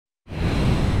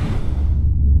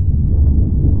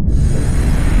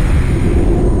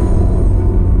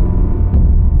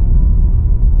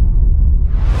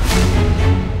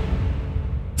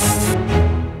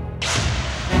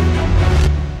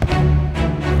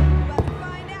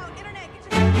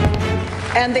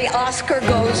And the Oscar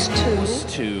goes to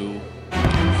Squid Game.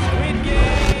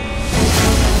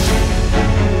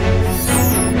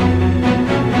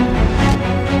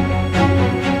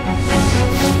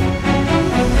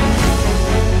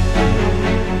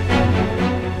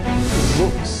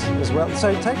 Looks as well.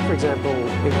 So take, for example,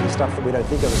 even the stuff that we don't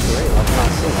think of as Korean, like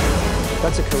Marcel.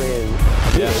 That's a Korean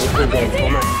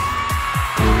format.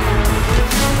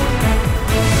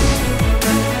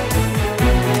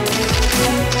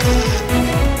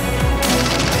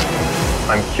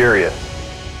 I'm curious.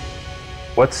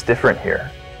 What's different here?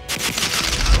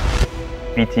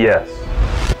 BTS,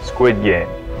 Squid Game,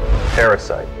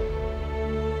 Parasite.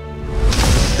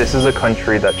 This is a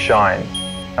country that shines,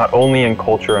 not only in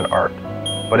culture and art,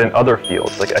 but in other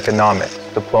fields like economics,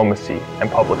 diplomacy, and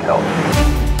public health.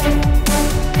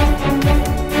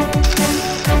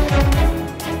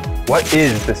 What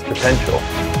is this potential?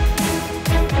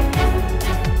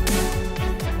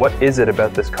 What is it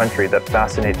about this country that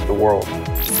fascinates the world?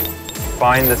 To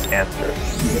find this answer,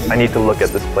 I need to look at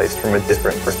this place from a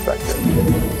different perspective,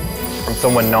 from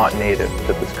someone not native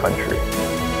to this country.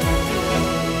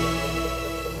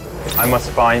 I must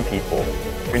find people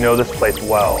who know this place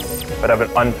well, but have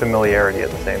an unfamiliarity at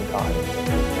the same time.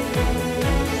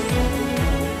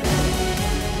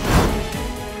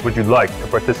 Would you like to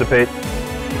participate?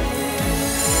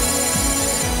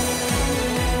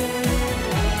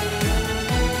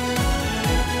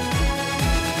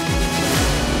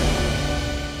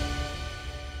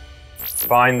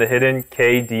 Find the hidden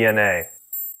K-DNA.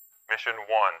 Mission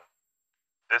 1.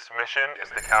 This mission is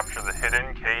to capture the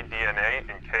hidden K-DNA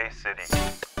in K-City.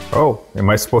 Oh, am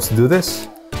I supposed to do this?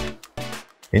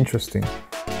 Interesting.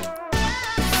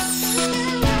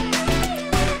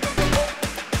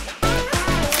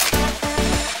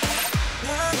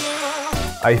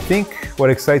 I think what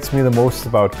excites me the most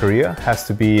about Korea has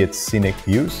to be its scenic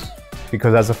views.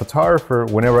 Because as a photographer,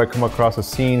 whenever I come across a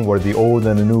scene where the old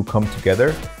and the new come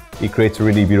together, it creates a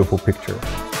really beautiful picture.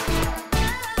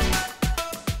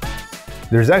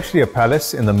 There's actually a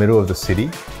palace in the middle of the city.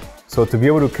 So to be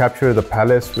able to capture the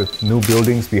palace with new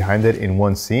buildings behind it in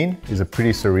one scene is a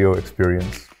pretty surreal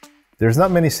experience. There's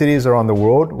not many cities around the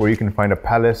world where you can find a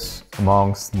palace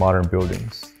amongst modern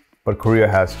buildings, but Korea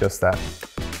has just that.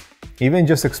 Even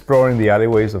just exploring the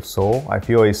alleyways of Seoul, I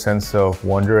feel a sense of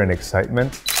wonder and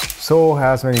excitement. Seoul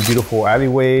has many beautiful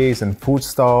alleyways and food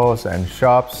stalls and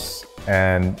shops,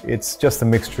 and it's just a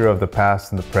mixture of the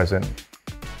past and the present.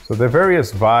 So there are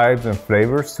various vibes and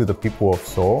flavors to the people of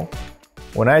Seoul.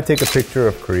 When I take a picture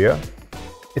of Korea,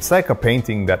 it's like a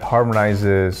painting that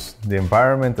harmonizes the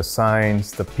environment, the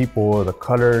signs, the people, the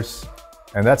colors,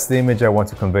 and that's the image I want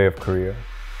to convey of Korea.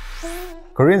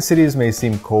 Korean cities may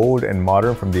seem cold and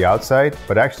modern from the outside,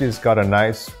 but actually it's got a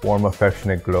nice, warm,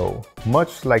 affectionate glow,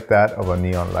 much like that of a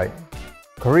neon light.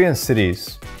 Korean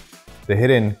cities, the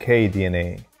hidden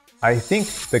K-DNA. I think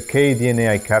the K-DNA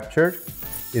I captured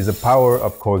is the power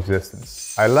of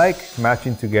coexistence. I like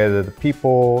matching together the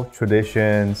people,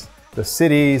 traditions, the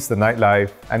cities, the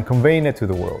nightlife, and conveying it to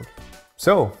the world.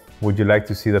 So, would you like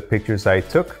to see the pictures I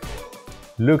took?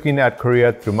 Looking at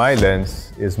Korea through my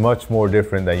lens is much more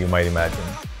different than you might imagine.